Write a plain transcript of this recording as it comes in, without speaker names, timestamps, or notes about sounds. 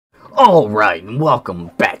Alright, and welcome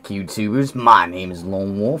back, YouTubers. My name is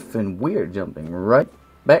Lonewolf, and we're jumping right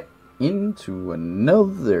back into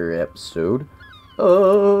another episode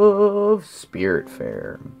of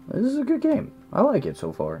Spiritfarer. This is a good game. I like it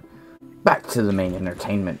so far. Back to the main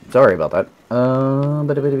entertainment. Sorry about that.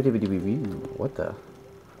 What the?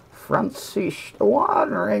 Francis the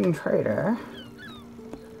Wandering Trader.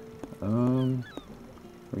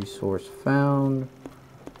 Resource found.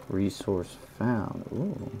 Resource found.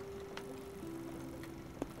 Ooh.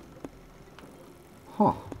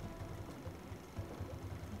 Huh.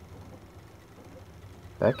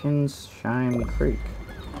 Beckons Shine Creek.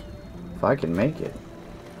 If I can make it.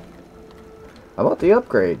 I bought the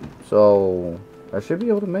upgrade, so I should be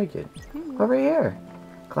able to make it. Over here.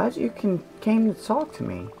 Glad you came to talk to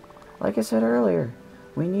me. Like I said earlier,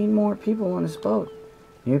 we need more people on this boat.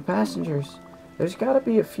 New passengers. There's gotta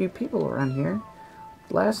be a few people around here.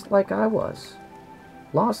 Lost like I was.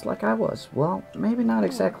 Well, maybe not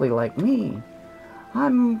exactly like me.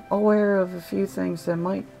 I'm aware of a few things that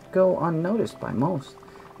might go unnoticed by most.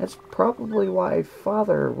 That's probably why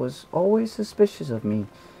Father was always suspicious of me,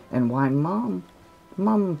 and why Mom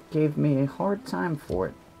gave me a hard time for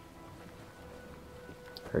it.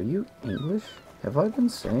 Are you English? Have I been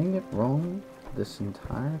saying it wrong this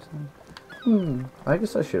entire time? I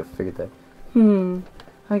guess I should have figured that.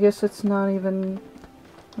 I guess it's not even...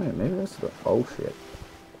 Wait, maybe that's the... Oh, shit.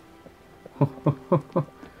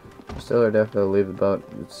 Still are definitely leave the boat.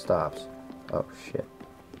 It stops. Oh, shit.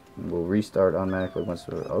 We'll restart automatically once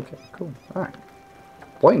we're... Okay, cool. Alright.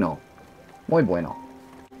 Bueno. Muy bueno.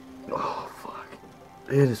 Oh, fuck.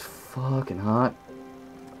 It is fucking hot.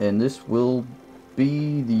 And this will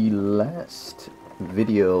be the last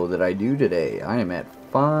video that I do today. I am at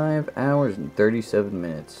 5 hours and 37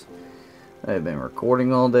 minutes. I've been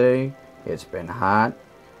recording all day. It's been hot.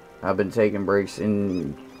 I've been taking breaks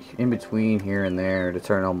in between here and there to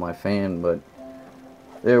turn on my fan, but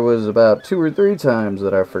there was about 2 or 3 times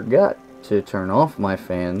that I forgot to turn off my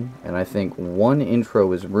fan, and I think one intro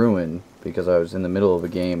was ruined because I was in the middle of a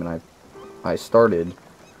game and I started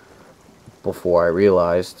before I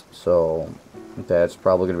realized, so that's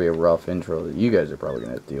probably going to be a rough intro that you guys are probably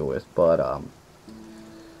going to have to deal with, but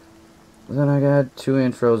then I got 2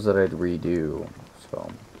 intros that I'd redo,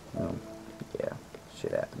 so, yeah,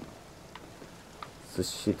 shit happened.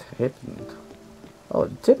 This shit happened. Oh,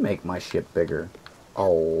 it did make my ship bigger. A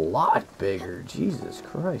lot bigger. Jesus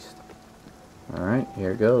Christ. Alright,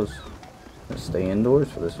 here it goes. I'm gonna stay indoors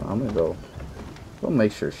for this one. I'm gonna go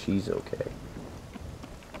make sure she's okay.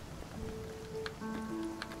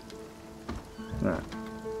 Alright.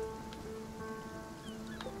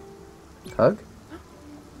 Hug?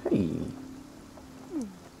 Hey.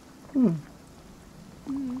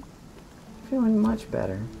 Feeling much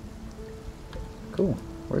better. Cool.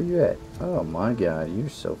 Where are you at? Oh my god, you're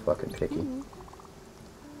so fucking picky.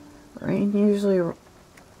 Rain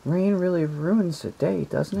really ruins the day,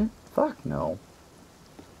 doesn't it? Fuck no.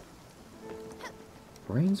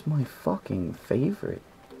 Rain's my fucking favorite.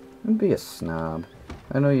 Don't be a snob.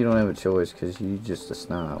 I know you don't have a choice because you're just a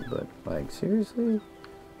snob, but like seriously?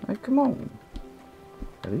 Like come on.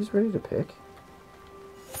 Are these ready to pick?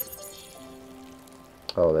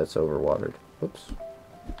 Oh, that's overwatered. Whoops.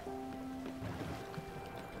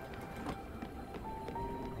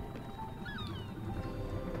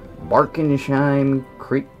 Barkensheim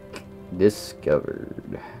Creek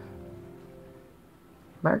discovered.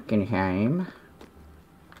 Barkensheim.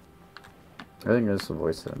 I think that's the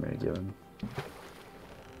voice that I'm gonna give him.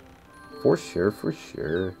 For sure, for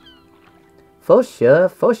sure. For sure,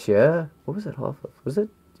 for sure. What was that off of? Was it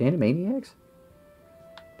Animaniacs?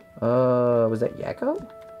 Was that Yakko?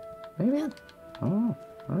 Maybe? Oh,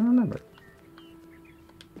 I don't remember.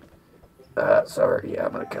 Sorry, yeah,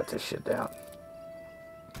 I'm gonna cut this shit down.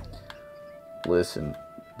 Listen,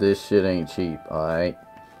 this shit ain't cheap, alright?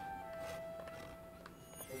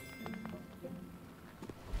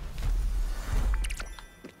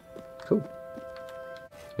 Cool.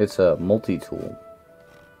 It's a multi-tool.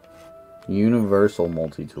 Universal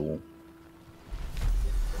multi-tool.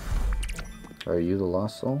 Are you the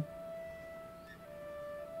lost soul?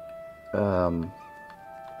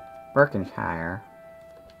 Berkshire.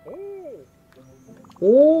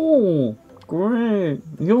 Oh, great.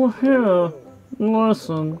 You're here.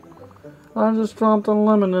 Listen, I just dropped a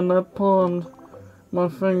lemon in that pond. My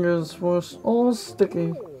fingers were all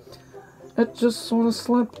sticky. It just sort of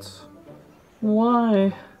slipped.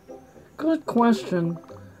 Why? Good question.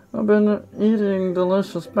 I've been eating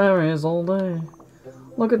delicious berries all day.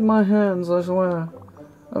 Look at my hands, I swear.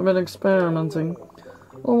 I've been experimenting.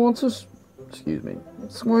 I want to Excuse me.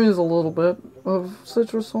 Squeeze a little bit of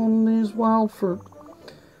citrus on these wild fruit.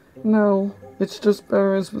 No, it's just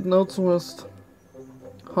berries with no twist.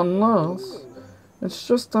 Unless it's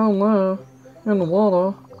just down there in the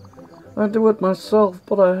water. I do it myself,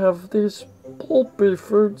 but I have these pulpy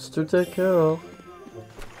fruits to take care of.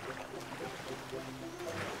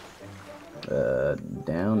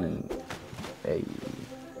 Down in A.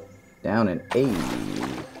 Down in A.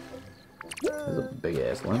 There's a big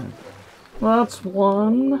ass lemon. That's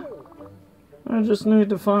one. I just need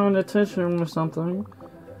to find a tissue or something.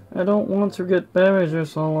 I don't want to get berry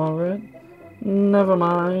juice all over it. Never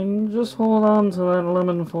mind. Just hold on to that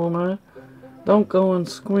lemon for me. Don't go and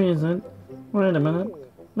squeeze it. Wait a minute.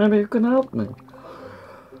 Maybe you can help me.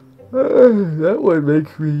 That one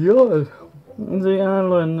makes me yawn. The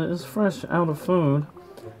island is fresh out of food.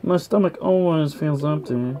 My stomach always feels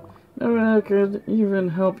empty. Maybe I could even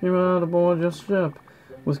help you out aboard your ship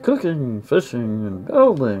with cooking, fishing, and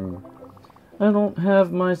building. I don't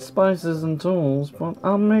have my spices and tools, but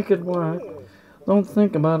I'll make it work. Don't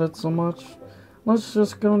think about it so much. Let's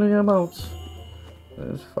just go to your boat.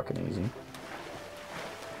 That was fucking easy.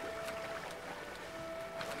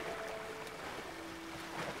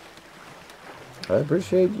 I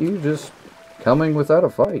appreciate you just coming without a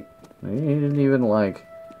fight. You didn't even, like,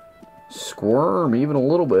 squirm even a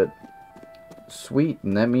little bit. Sweet,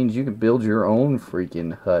 and that means you can build your own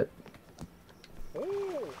freaking hut.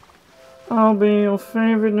 I'll be your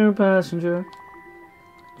favorite new passenger.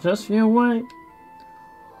 Just you wait.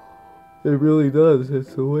 It really does.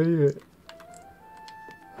 It's the way it...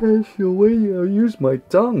 It's the way I use my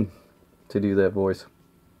tongue to do that voice.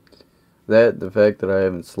 That, the fact that I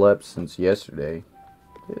haven't slept since yesterday,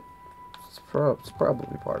 it's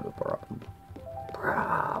probably part of the problem.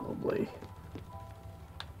 Probably.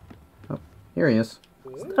 Oh, here he is.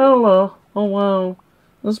 Stella! Oh wow,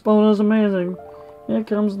 this boat is amazing. Here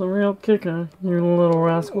comes the real kicker, you little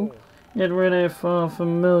rascal. Get ready for a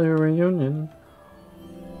familiar reunion.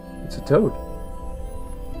 It's a toad.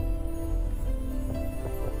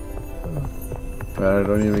 I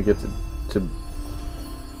don't even get to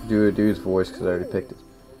do a dude's voice because I already picked it.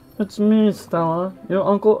 It's me, Stella, your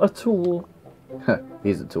Uncle Atul.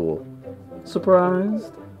 He's a tool.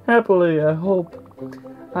 Surprised? Happily, I hope.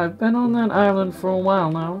 I've been on that island for a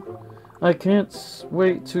while now. I can't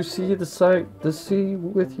wait to see the sea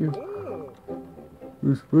with you.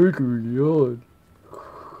 It's making me yawn.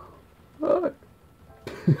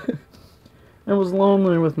 I was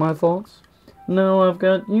lonely with my thoughts. Now I've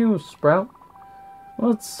got you, Sprout.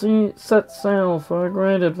 Let's set sail for a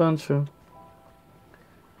great adventure.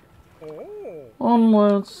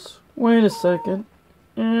 Onwards. Wait a second.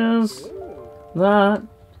 Is that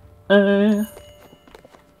a...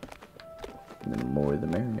 The more the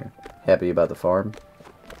merrier. Happy about the farm?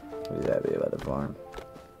 He's happy about the farm.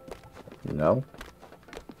 No?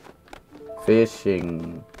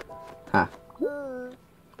 Fishing. Ha.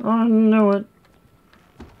 I knew it.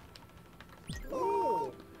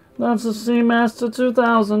 That's a Seamaster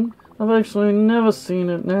 2000. I've actually never seen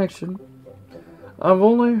it in action. I've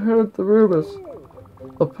only heard the rumors.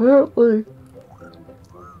 Apparently...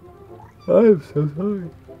 I'm so sorry.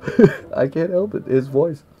 I can't help it. His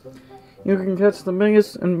voice. You can catch the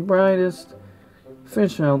biggest and brightest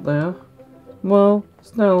fish out there. Well,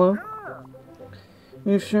 Stella,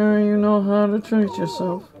 you sure you know how to treat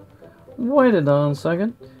yourself? Wait a darn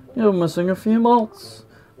second. You're missing a few bolts.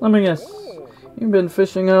 Let me guess. You've been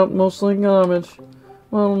fishing out mostly garbage.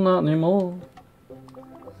 Well, not anymore.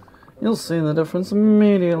 You'll see the difference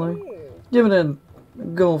immediately. Give it a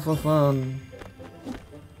go for fun.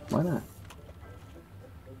 Why not?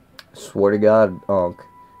 Swear to God, Unc,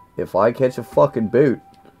 if I catch a fucking boot,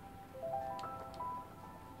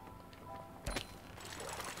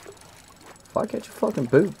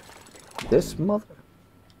 this mother...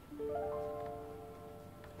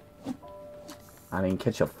 I didn't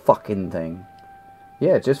catch a fucking thing.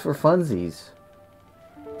 Yeah, just for funsies.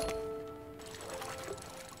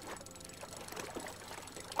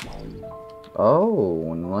 Oh,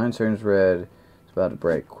 when the line turns red, it's about to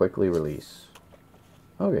break. Quickly release.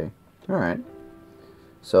 Okay, alright.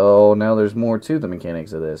 So, now there's more to the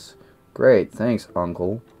mechanics of this. Great, thanks,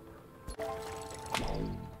 Uncle.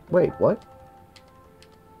 Wait, what?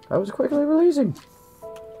 I was quickly releasing.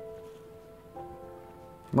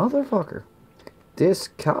 Motherfucker. This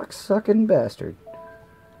cocksucking bastard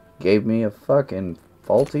gave me a fucking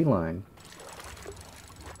faulty line.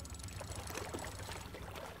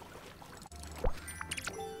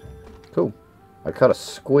 Cool. I caught a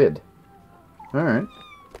squid. Alright.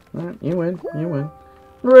 Alright, you win. You win.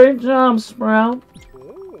 Great job, Sprout.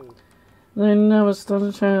 They never stood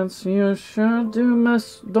a chance. You sure don't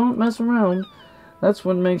mess around. That's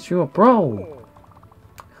what makes you a pro.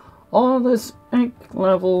 All this ace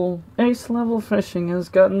level fishing has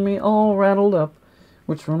gotten me all rattled up.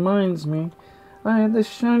 Which reminds me, I had this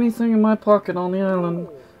shiny thing in my pocket on the island.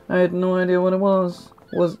 I had no idea what it was.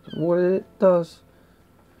 What it does.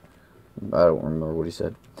 I don't remember what he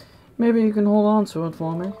said. Maybe you can hold on to it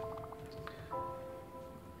for me.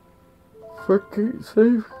 Fucking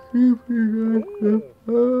safe keeping.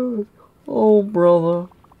 Oh, brother.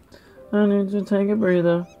 I need you to take a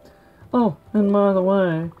breather. Oh, and by the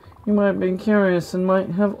way, you might be curious and might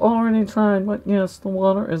have already tried, but yes, the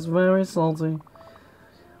water is very salty.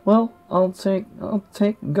 Well, I'll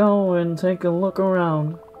go and take a look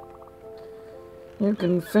around. You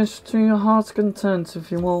can fish to your heart's content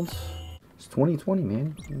if you want. It's 2020,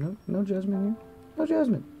 man. No judgment here. No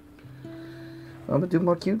judgment. I'm gonna do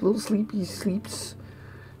my cute little sleepy sleeps.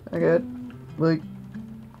 I got like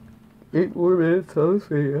 8 more minutes on this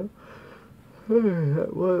video. That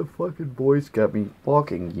motherfucking voice got me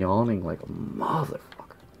fucking yawning like a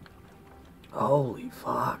motherfucker. Holy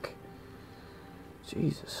fuck.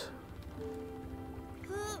 Jesus.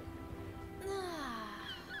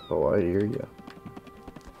 Oh, I hear ya.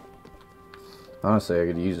 Honestly, I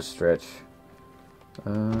could use a stretch.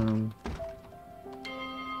 Time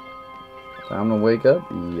to wake up,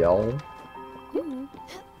 y'all.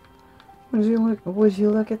 Would you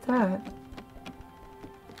look at that?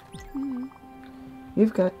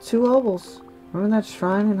 You've got 2 ovals. Remember that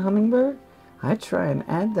shrine in Hummingbird? I'd try and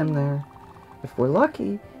add them there. If we're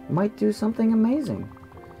lucky, you might do something amazing.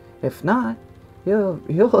 If not, you'll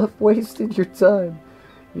have wasted your time.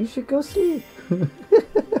 You should go see.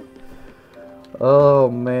 Oh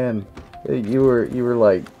man, you were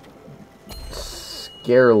like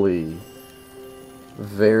scarily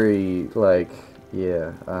very like,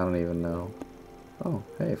 yeah, I don't even know. Oh,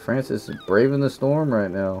 hey, Francis is braving the storm right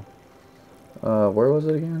now. Where was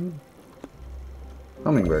it again?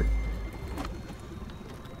 Hummingbird.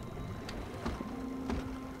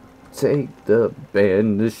 Take the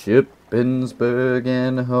band to Shippensburg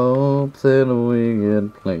and hope that we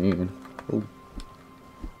get plain. Oh.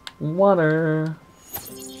 Water.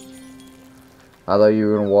 I thought you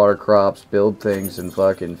were gonna water crops, build things, and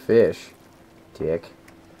fucking fish. Dick.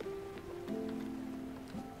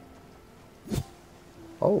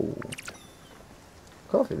 Oh.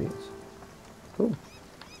 Coffee beans. Cool.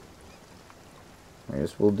 I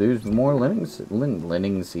guess we'll do some more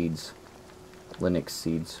Linux seeds. Linux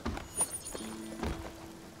seeds.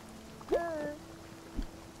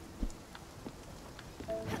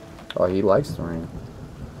 Oh, he likes the rain.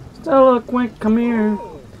 Stella, quick, come here.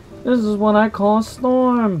 This is what I call a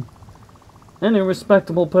storm. Any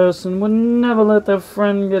respectable person would never let their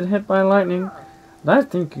friend get hit by lightning, but I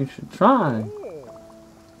think you should try.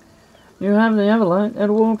 You have the Everlight, it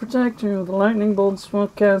will protect you. The lightning bolts will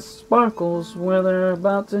cast sparkles where they're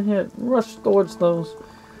about to hit. Rush towards those.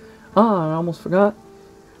 Ah, I almost forgot.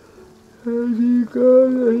 Have you got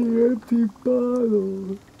an empty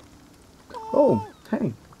bottle? Oh,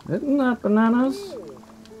 hey, isn't that bananas?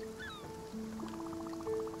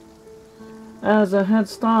 As a head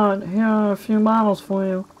start, here are a few bottles for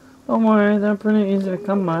you. Don't worry, they're pretty easy to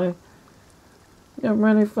come by. Get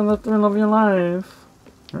ready for the thrill of your life.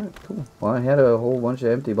 Alright, cool. Well, I had a whole bunch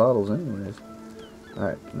of empty bottles anyways.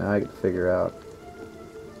 Alright, now I get to figure out.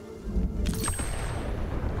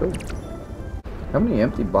 Cool. How many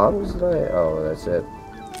empty bottles did I... Oh, that's it.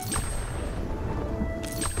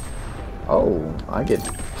 Oh, I get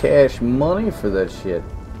cash money for that shit.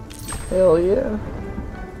 Hell yeah.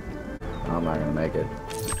 I'm not gonna make it.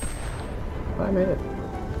 I made it.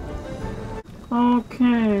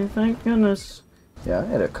 Okay, thank goodness. Yeah, I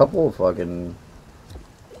had a couple of fucking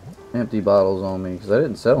empty bottles on me because I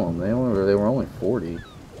didn't sell them. They were only 40.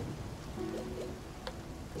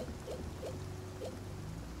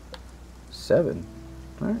 Seven.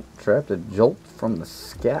 Alright, trapped a jolt from the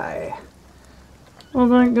sky. Oh,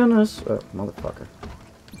 thank goodness. Motherfucker.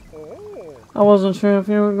 I wasn't sure if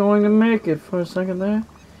you were going to make it for a second there.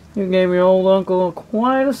 You gave your old uncle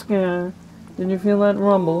quite a scare. Did you feel that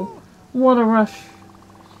rumble? What a rush.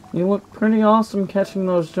 You look pretty awesome catching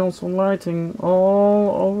those jolts of lighting all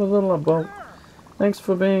over the boat. Thanks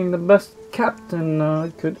for being the best captain I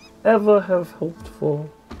could ever have hoped for.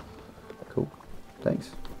 Cool.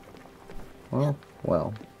 Thanks. Well.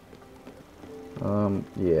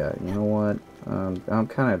 Yeah, you know what? I'm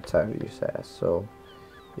kind of tired of your sass, so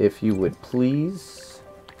if you would please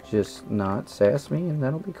just not sass me, and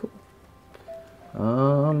that'll be cool.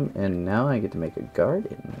 And now I get to make a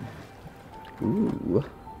garden. Ooh.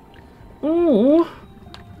 Ooh.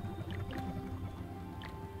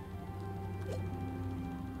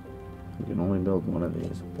 build one of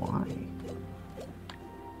these. Why?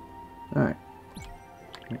 Alright.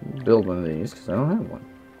 Build one of these, because I don't have one.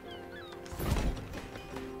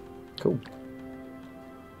 Cool.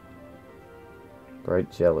 Bright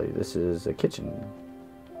jelly. This is a kitchen.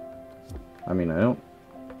 I mean, I don't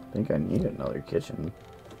think I need another kitchen.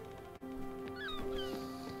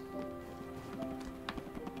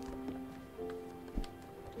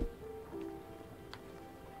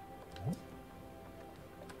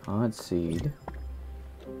 Odd seed.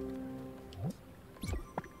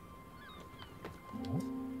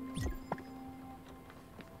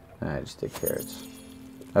 I just did carrots.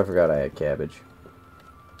 I forgot I had cabbage.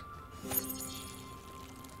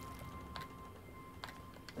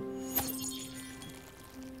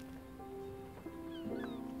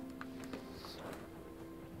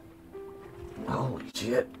 Holy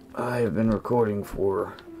shit. I have been recording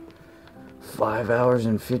for 5 hours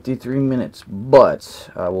and 53 minutes, but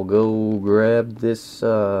I will go grab this,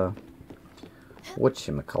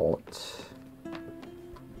 whatchamacallit,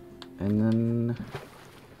 and then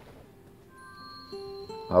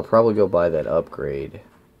I'll probably go buy that upgrade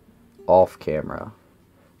off camera,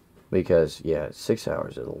 because, yeah, 6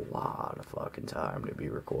 hours is a lot of fucking time to be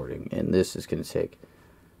recording, and this is going to take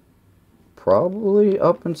probably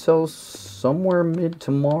up until somewhere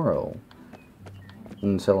mid-tomorrow.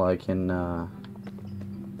 Until I can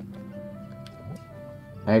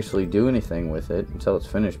actually do anything with it, until it's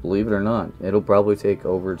finished. Believe it or not, it'll probably take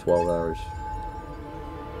over 12 hours.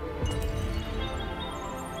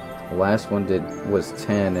 The last one was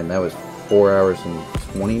 10, and that was 4 hours and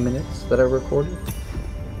 20 minutes that I recorded.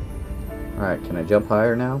 Alright, can I jump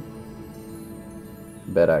higher now?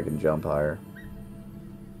 Bet I can jump higher.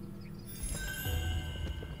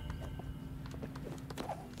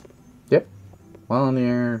 Yep. While in the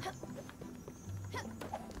air.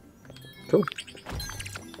 Cool.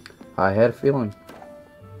 I had a feeling.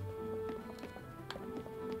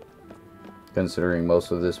 Considering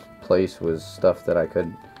most of this place was stuff that I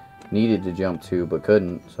needed to jump to but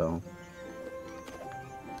couldn't, so.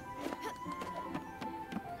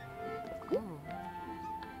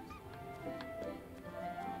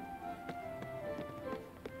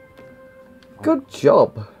 Good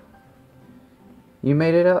job. You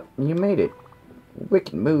made it up. You made it.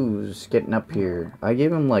 Wicked moves getting up here. I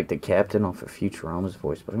gave him like the captain off of Futurama's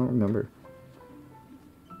voice, but I don't remember.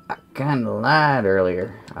 I kinda lied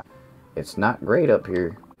earlier. It's not great up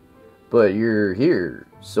here, but you're here,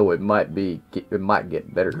 so it might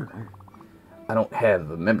get better. I don't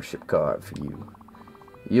have a membership card for you.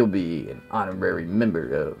 You'll be an honorary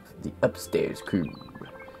member of the upstairs crew.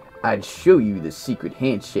 I'd show you the secret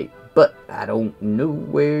handshake, but I don't know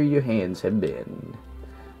where your hands have been.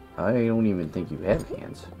 I don't even think you have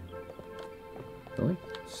hands. Really?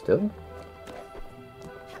 Still?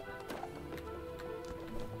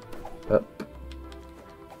 Up.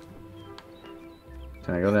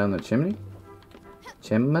 Can I go down the chimney?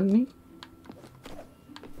 Chimney?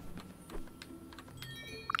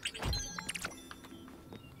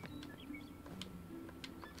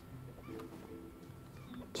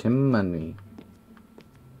 Chimney.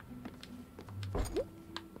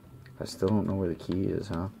 I still don't know where the key is,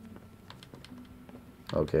 huh?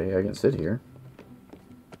 Okay, I can sit here.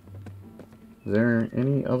 Is there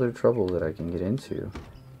any other trouble that I can get into?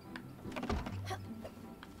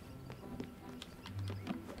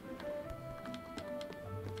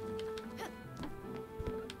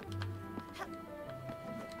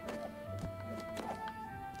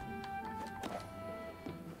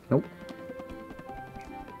 Nope.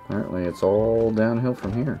 Apparently it's all downhill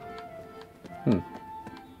from here.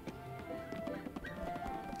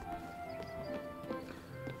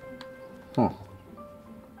 Huh.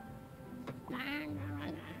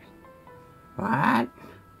 What?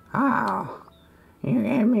 Oh, you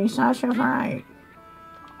gave me such a fright.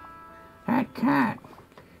 That cat,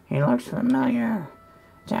 he looks familiar.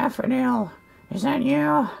 Daffodil, is that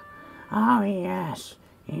you? Oh, yes.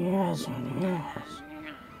 Yes, it is.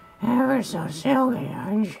 Ever so silky,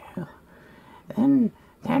 aren't you? Then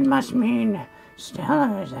that must mean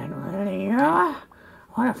Stella, is that really you?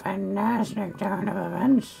 What a fantastic turn of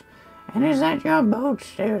events. And is that your boat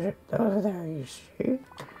stays over there, you see?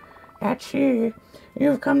 That's she.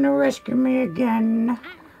 You've come to rescue me again.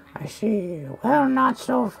 I see. Well, not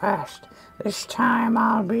so fast. This time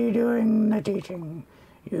I'll be doing the teaching.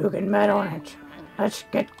 You can bet on it. Let's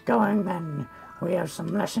get going then. We have some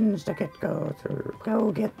lessons to get through.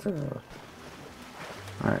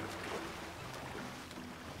 Alright.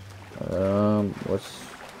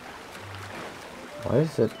 Why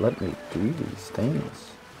does it let me do these things?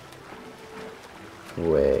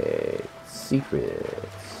 Wait,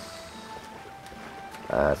 secrets.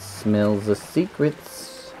 Smells of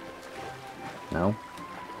secrets. No?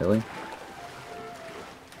 Really?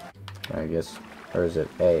 I guess. Or is it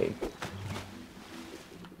A?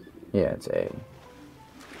 Yeah, it's A.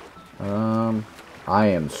 I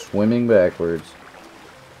am swimming backwards.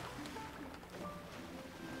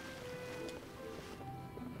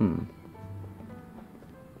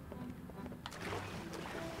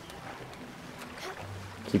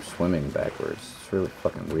 Keep swimming backwards. It's really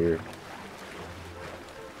fucking weird.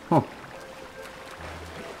 Huh.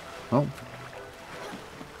 Oh.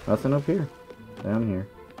 Nothing up here. Down here.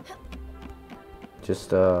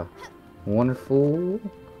 Just a wonderful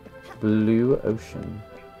blue ocean.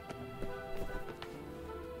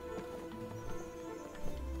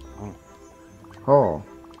 Oh,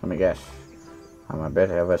 let me guess. I'm a bit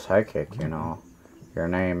of a psychic, you know. Your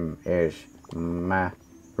name is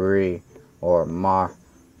Marie or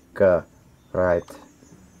Marka, right?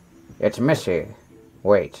 It's Missy.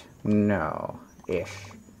 Wait, no, ish.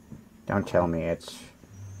 Don't tell me it's...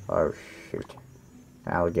 Oh, shoot.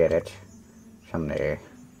 I'll get it someday.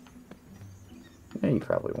 Yeah, you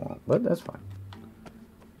probably won't, but that's fine.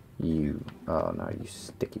 You... Oh, no, you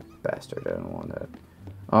sticky bastard. I don't want that.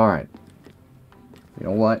 Alright. You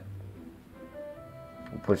know what?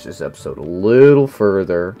 We'll push this episode a little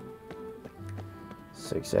further.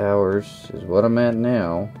 6 hours is what I'm at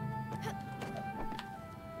now.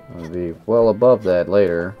 I'll be well above that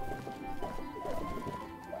later.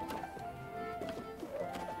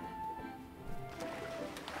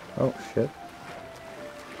 Oh, shit.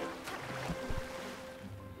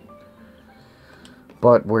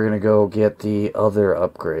 But we're gonna go get the other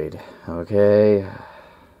upgrade, okay?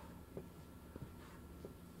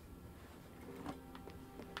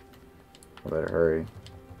 I better hurry.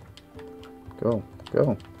 Go,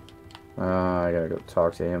 go. I gotta go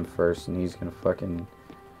talk to him first, and he's gonna fucking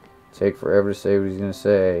take forever to say what he's gonna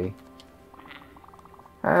say.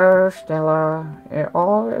 Oh, Stella,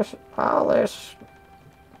 all this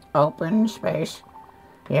open space.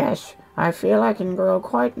 Yes, I feel I can grow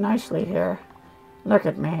quite nicely here. Look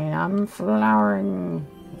at me, I'm flowering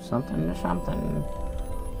something.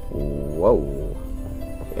 Whoa.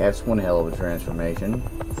 That's one hell of a transformation.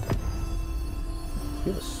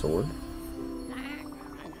 You have a sword?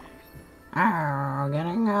 Oh,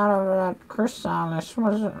 getting out of that chrysalis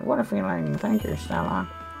was what a feeling. Thank you, Stella.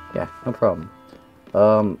 Yeah, no problem.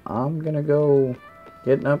 I'm gonna go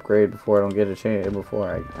get an upgrade before I don't get a chance.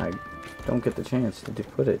 Before I don't get the chance to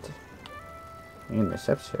put it in this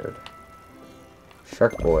episode.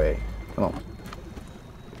 Shark boy, come on.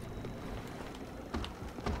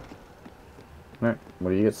 Alright,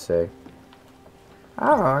 what do you get to say?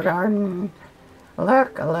 Oh, garden.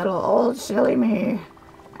 Look, a little old silly me.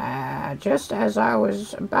 Just as I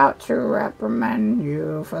was about to reprimand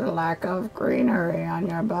you for the lack of greenery on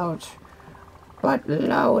your boat. But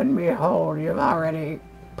lo and behold, you've already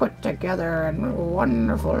put together a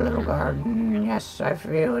wonderful little garden. Yes, I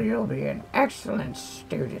feel you'll be an excellent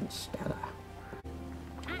student, Stella.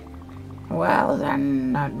 Well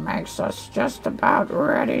then, that makes us just about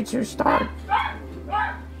ready to start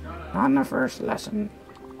on the first lesson.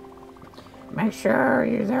 Make sure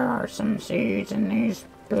there are some seeds in these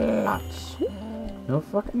plots. No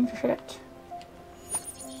fucking shit.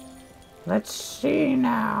 Let's see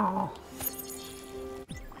now.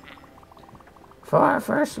 For our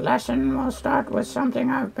first lesson, we'll start with something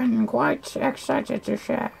I've been quite excited to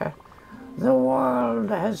share. The world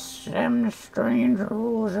has some strange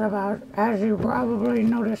rules about, as you probably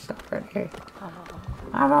noticed already.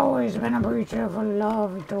 I've always been a preacher for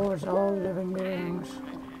love towards all living beings.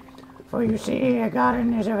 For you see, a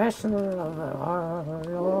garden is a vessel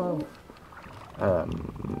of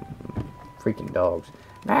freaking dogs.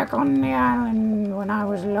 Back on the island, when I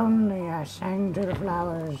was lonely, I sang to the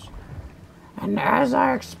flowers. And as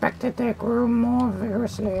I expected, they grew more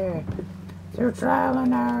vigorously through trial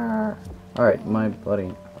and error. Alright, my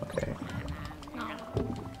buddy. Okay.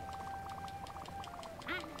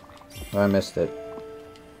 I missed it.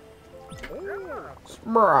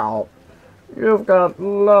 Sprout. You've got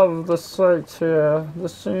love the sights here. The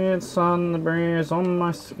sea, sun, the breeze on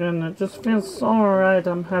my skin. It just feels so right.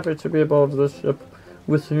 I'm happy to be aboard the ship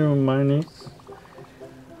with you, my niece.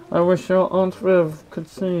 I wish your Aunt Viv could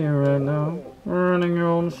see you right now. Running your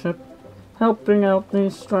own ship. Helping out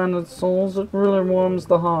these stranded souls, it really warms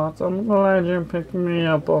the heart. I'm glad you picked me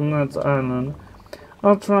up on that island.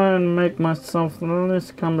 I'll try and make myself the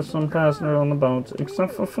least cumbersome passenger on the boat,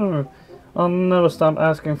 except for food. I'll never stop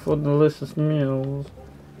asking for delicious meals.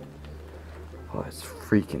 Oh, it's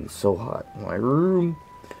freaking so hot in my room.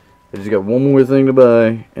 I just got one more thing to buy,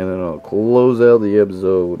 and then I'll close out the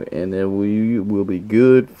episode, and then we will be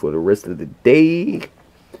good for the rest of the day.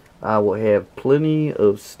 I will have plenty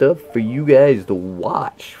of stuff for you guys to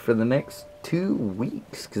watch for the next 2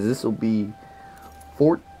 weeks, because this will be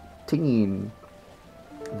 14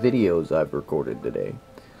 videos I've recorded today.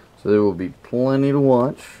 So there will be plenty to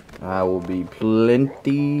watch. I will be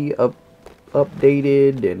plenty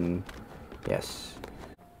updated, and yes.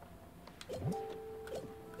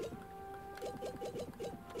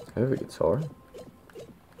 I have a guitar.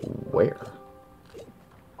 Where?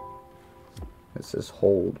 It says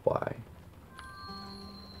hold Y.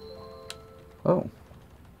 Oh.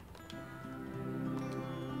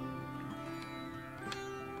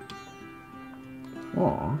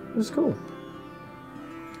 Aw, that's cool.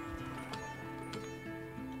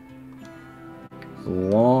 As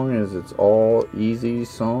long as it's all easy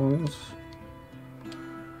songs,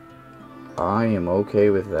 I am okay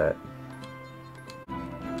with that.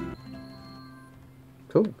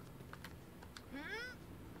 Cool.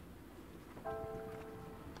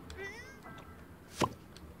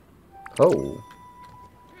 Oh.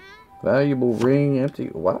 Valuable ring, empty.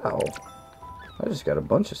 Wow. I just got a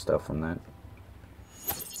bunch of stuff from that.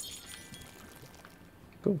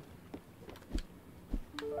 Cool.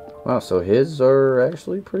 Wow, so his are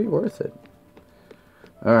actually pretty worth it.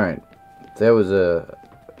 Alright. That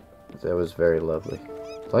was very lovely.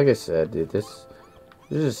 Like I said, dude, there's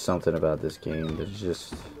just something about this game that's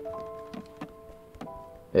just...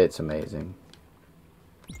 It's amazing.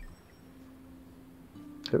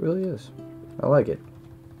 It really is. I like it.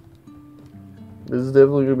 This is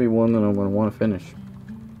definitely going to be one that I'm going to want to finish.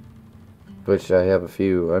 Which I have a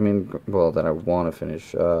few, I mean, well, that I want to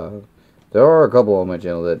finish. There are a couple on my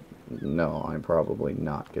channel that, no, I'm probably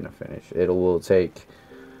not going to finish. It will take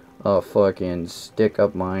a fucking stick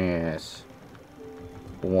up my ass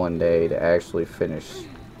one day to actually finish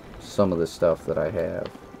some of the stuff that I have.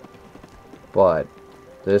 But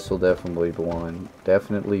this will definitely be one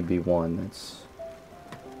that's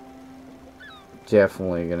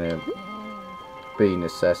definitely gonna be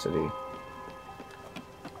necessity.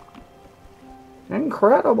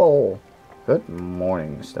 Incredible! Good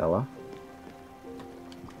morning, Stella.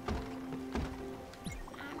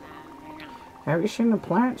 Have you seen the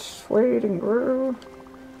plants swayed and grew?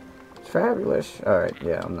 It's fabulous. Alright,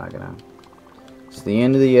 yeah, I'm not gonna... It's the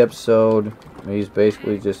end of the episode. He's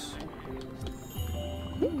basically just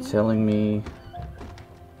telling me,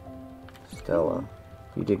 Stella,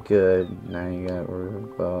 you did good. Now you got worried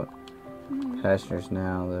about passengers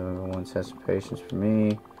now. The once has some patience for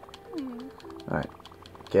me. Alright.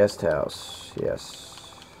 Guest house.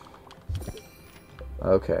 Yes.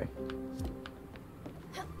 Okay.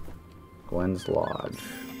 Gwen's Lodge.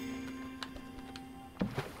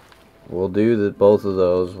 We'll do both of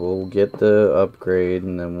those. We'll get the upgrade,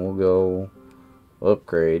 and then we'll go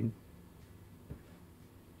upgrade.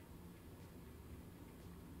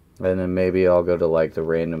 And then maybe I'll go to, like, the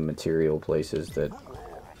random material places that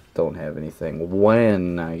don't have anything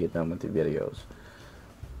when I get done with the videos.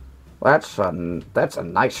 That's a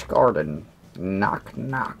nice garden. Knock,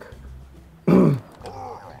 knock.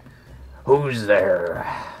 Who's there?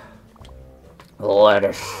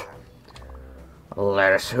 Lettuce.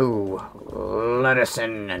 Lettuce who? Let us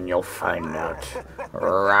in and you'll find out.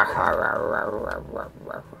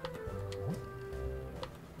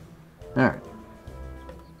 Alright.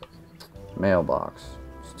 Mailbox.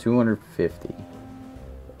 It's 250.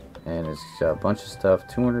 And it's got a bunch of stuff.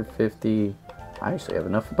 250. I actually have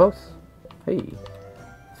enough for both. Hey.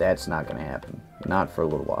 That's not going to happen. Not for a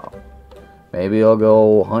little while. Maybe I'll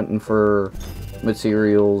go hunting for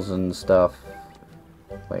materials and stuff.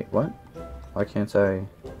 Wait, what? Why can't I...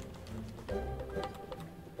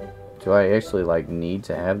 Do I actually, like, need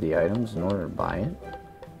to have the items in order to buy it?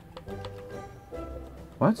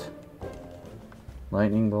 What?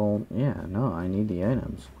 Lightning bolt? Yeah, no, I need the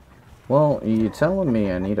items. Well, you telling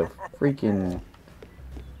me I need a freaking...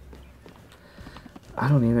 I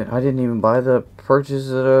didn't even buy the purchase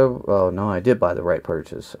that oh, no, I did buy the right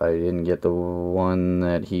purchase. I didn't get the one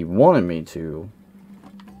that he wanted me to.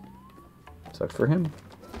 Sucks for him.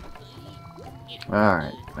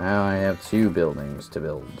 Alright, now I have 2 buildings to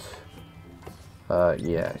build.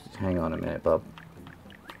 Yeah, hang on a minute, bub.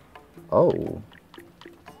 Oh.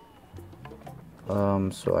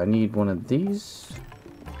 So I need one of these.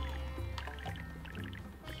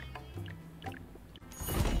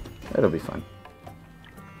 That'll be fun.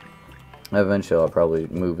 Eventually I'll probably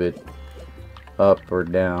move it up or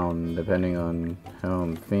down depending on how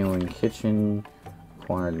I'm feeling. Kitchen,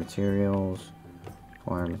 acquired materials,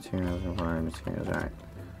 acquired materials, acquired materials. Alright.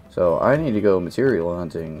 So I need to go material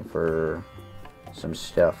hunting for some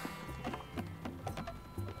stuff.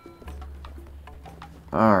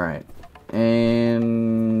 Alright.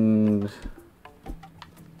 And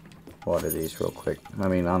water these real quick. I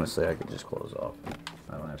mean, honestly, I could just close off.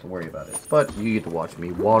 I don't have to worry about it. But you get to watch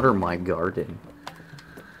me water my garden.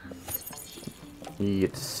 You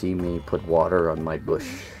get to see me put water on my bush.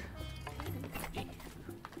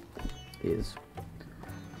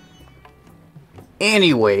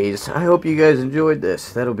 Anyways, I hope you guys enjoyed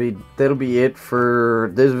this. That'll be it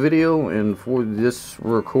for this video and for this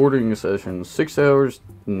recording session. 6 hours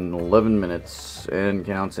and 11 minutes and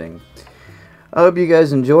counting. I hope you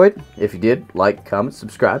guys enjoyed. If you did, like, comment,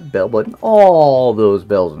 subscribe, bell button, all those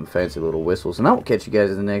bells and fancy little whistles. And I will catch you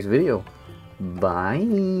guys in the next video.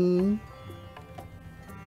 Bye.